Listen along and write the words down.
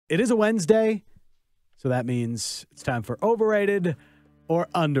it is a Wednesday, so that means it's time for Overrated or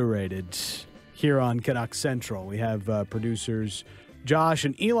Underrated here on Canucks Central. We have producers Josh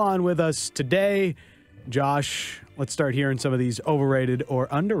and Elon with us today. Josh, let's start hearing some of these overrated or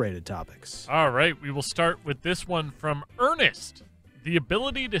underrated topics. All right, we will start with this one from Ernest. The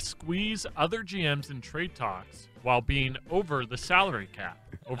ability to squeeze other GMs in trade talks while being over the salary cap.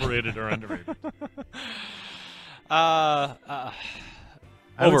 Overrated or underrated?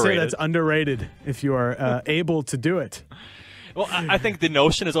 I would say that's underrated if you are able to do it. Well, I think the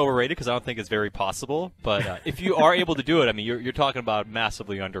notion is overrated because I don't think it's very possible. But if you are able to do it, I mean, you're talking about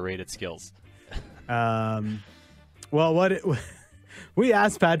massively underrated skills. Well, we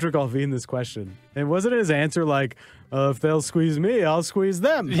asked Patrik Allvin this question, and wasn't his answer like, if they'll squeeze me, I'll squeeze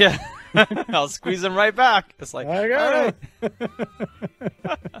them? Yeah, I'll squeeze them right back. It's like, I got it.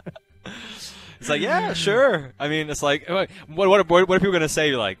 It's like, yeah, sure. I mean, it's like, what are people going to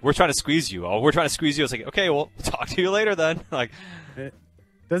say? Like, we're trying to squeeze you. Oh, we're trying to squeeze you. It's like, okay, well, talk to you later then. Like, it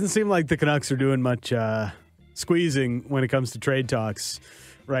doesn't seem like the Canucks are doing much squeezing when it comes to trade talks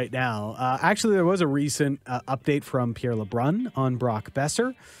right now. Actually, there was a recent update from Pierre LeBrun on Brock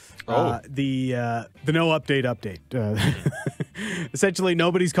Besser. The no update. Essentially,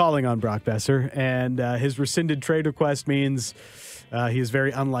 nobody's calling on Brock Besser, and his rescinded trade request means he is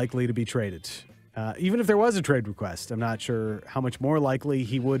very unlikely to be traded. Even if there was a trade request, I'm not sure how much more likely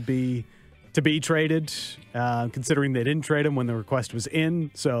he would be to be traded, considering they didn't trade him when the request was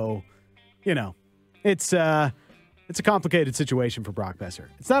in. So, it's a complicated situation for Brock Besser.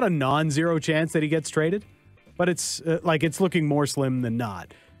 It's not a non-zero chance that he gets traded, but it's looking more slim than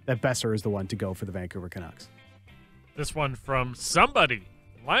not that Besser is the one to go for the Vancouver Canucks. This one from somebody.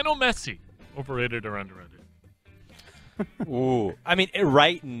 Lionel Messi. Overrated or underrated? Ooh, I mean,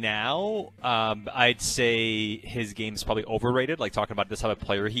 right now, I'd say his game's probably overrated. Like, talking about this type of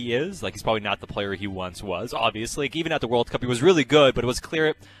player he is. Like, he's probably not the player he once was. Obviously, like, even at the World Cup, he was really good, but it was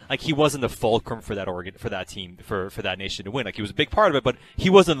clear like he wasn't the fulcrum for that team, for that nation to win. Like, he was a big part of it, but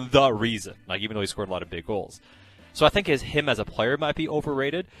he wasn't the reason. Like, even though he scored a lot of big goals. So I think him as a player might be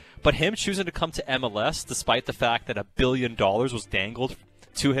overrated, but him choosing to come to MLS, despite the fact that $1 billion was dangled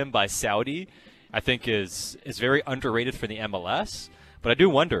to him by Saudi, I think is very underrated for the MLS. But I do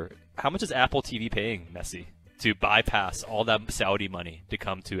wonder, how much is Apple TV paying Messi to bypass all that Saudi money to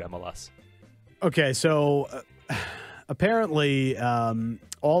come to MLS? Okay, so apparently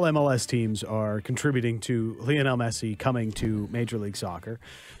all MLS teams are contributing to Lionel Messi coming to Major League Soccer.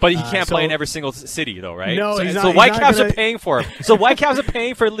 But he can't play in every single city, though, right? No, so, he's not. So Whitecaps are paying for him. So Whitecaps are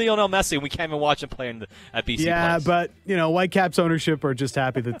paying for Lionel Messi, and we can't even watch him play at BC. Yeah, Place. but Whitecaps ownership are just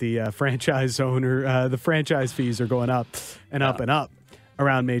happy that the franchise fees are going up and up and up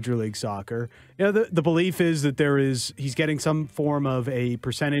around Major League Soccer. The belief is that he's getting some form of a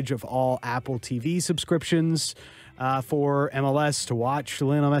percentage of all Apple TV subscriptions for MLS to watch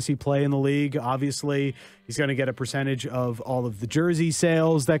Lionel Messi play in the league. Obviously, he's going to get a percentage of all of the jersey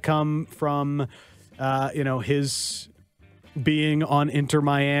sales that come from, his being on Inter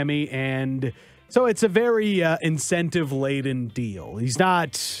Miami. And so it's a very incentive-laden deal. He's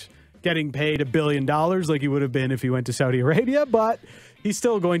not getting paid $1 billion like he would have been if he went to Saudi Arabia, but he's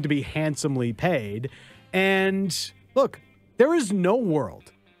still going to be handsomely paid. And look, there is no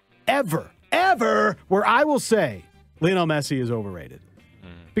world ever where I will say Lionel Messi is overrated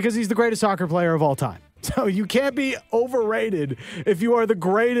because he's the greatest soccer player of all time. So you can't be overrated if you are the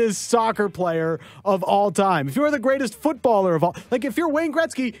greatest soccer player of all time. If you are the greatest footballer of all, like if you're Wayne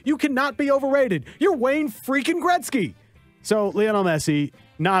Gretzky, you cannot be overrated. You're Wayne freaking Gretzky. So Lionel Messi,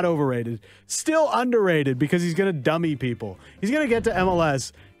 not overrated. Still underrated because he's going to dummy people. He's going to get to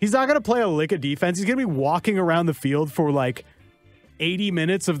MLS. He's not going to play a lick of defense. He's going to be walking around the field for like 80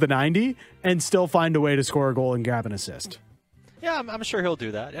 minutes of the 90 and still find a way to score a goal and grab an assist. Yeah, I'm sure he'll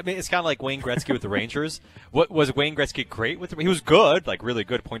do that. I mean, it's kind of like Wayne Gretzky with the Rangers. What was Wayne Gretzky great with? He was good, like really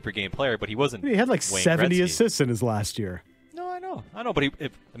good point per game player, but he wasn't. He had like Wayne 70 Gretzky. assists in his last year. No, I know, but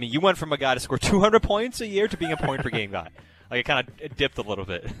you went from a guy to score 200 points a year to being a point per game guy. Like it kind of dipped a little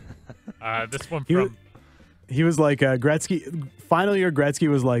bit. This one from he was like Gretzky. Final year Gretzky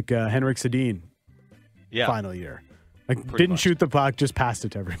was like Henrik Sedin. Yeah, final year. Like didn't shoot the puck, just passed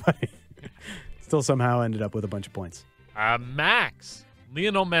it to everybody. Still somehow ended up with a bunch of points. Max,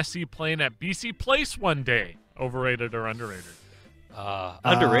 Lionel Messi playing at BC Place one day. Overrated or underrated?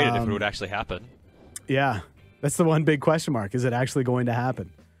 Underrated if it would actually happen. Yeah, that's the one big question mark. Is it actually going to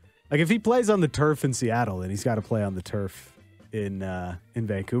happen? Like if he plays on the turf in Seattle, then he's got to play on the turf in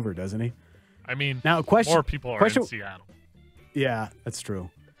Vancouver, doesn't he? I mean, now more people are in Seattle. Yeah, that's true.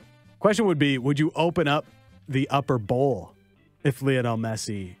 Question would be, would you open up the upper bowl if Lionel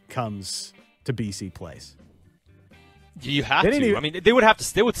Messi comes to BC Place. You have to. I mean, they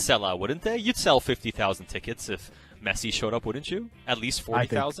would sell out, wouldn't they? You'd sell 50,000 tickets if Messi showed up, wouldn't you? At least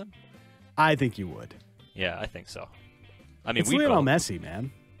 40,000? I think you would. Yeah, I think so. I mean, it's Lionel Messi,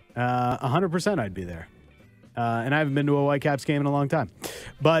 man. 100% I'd be there. And I haven't been to a Whitecaps game in a long time.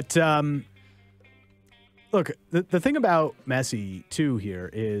 But look, the thing about Messi, too, here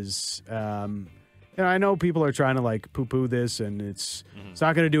is, I know people are trying to, like, poo-poo this, and it's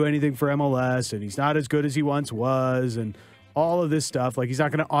not going to do anything for MLS, and he's not as good as he once was, and all of this stuff. Like, he's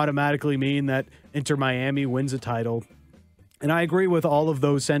not going to automatically mean that Inter Miami wins a title. And I agree with all of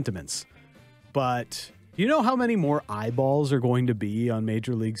those sentiments. But do you know how many more eyeballs are going to be on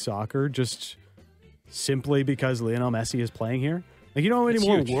Major League Soccer just simply because Lionel Messi is playing here? Like, you know how many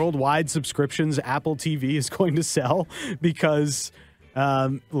more worldwide subscriptions Apple TV is going to sell because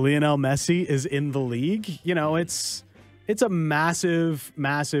Lionel Messi is in the league? You know, it's a massive,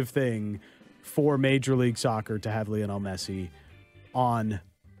 massive thing for Major League Soccer to have Lionel Messi on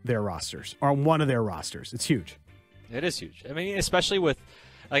their rosters, or on one of their rosters. It's huge. It is huge. I mean, especially with,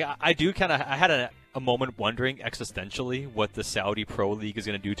 like, I had a moment wondering existentially what the Saudi Pro League is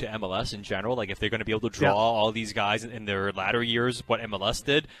going to do to MLS in general. Like, if they're going to be able to draw all these guys in their latter years, what MLS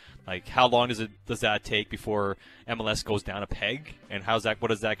did. Like, how long does that take before MLS goes down a peg? And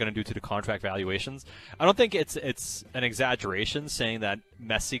what is that going to do to the contract valuations? I don't think it's an exaggeration saying that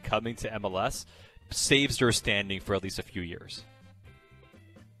Messi coming to MLS saves their standing for at least a few years.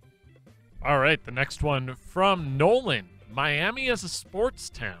 All right, the next one from Nolan. Miami as a sports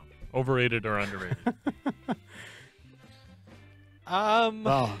town. Overrated or underrated?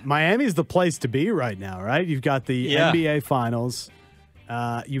 Miami's the place to be right now, right? You've got the NBA Finals.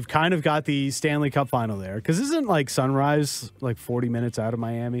 You've kind of got the Stanley Cup Final there. Because isn't, like, Sunrise like 40 minutes out of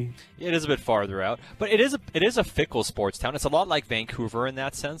Miami? Yeah, it is a bit farther out. But it is a fickle sports town. It's a lot like Vancouver in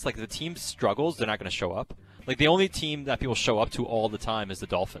that sense. Like, the team struggles, they're not going to show up. Like, the only team that people show up to all the time is the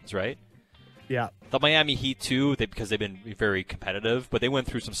Dolphins, right? Yeah. The Miami Heat, too, because they've been very competitive, but they went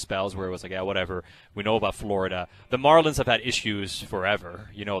through some spells where it was like, yeah, whatever. We know about Florida. The Marlins have had issues forever.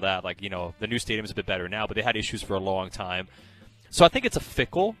 You know that. Like, the new stadium's a bit better now, but they had issues for a long time. So I think it's a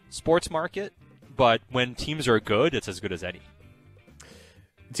fickle sports market, but when teams are good, it's as good as any.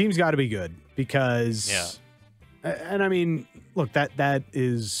 The team's got to be good because... Yeah. And, I mean, look, that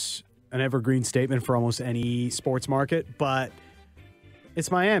is an evergreen statement for almost any sports market, but it's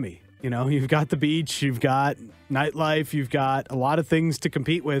Miami. You know, you've got the beach, you've got nightlife, you've got a lot of things to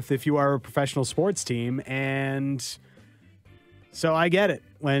compete with if you are a professional sports team. And so I get it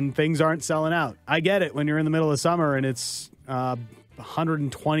when things aren't selling out. I get it when you're in the middle of summer and it's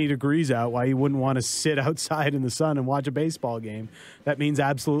 120 degrees out, why you wouldn't want to sit outside in the sun and watch a baseball game. That means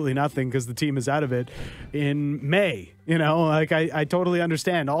absolutely nothing because the team is out of it in May. You know, like I totally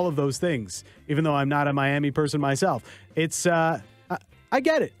understand all of those things, even though I'm not a Miami person myself. It's... I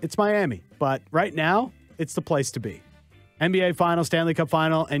get it. It's Miami. But right now, it's the place to be. NBA Final, Stanley Cup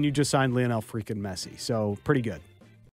Final, and you just signed Lionel freaking Messi. So, pretty good.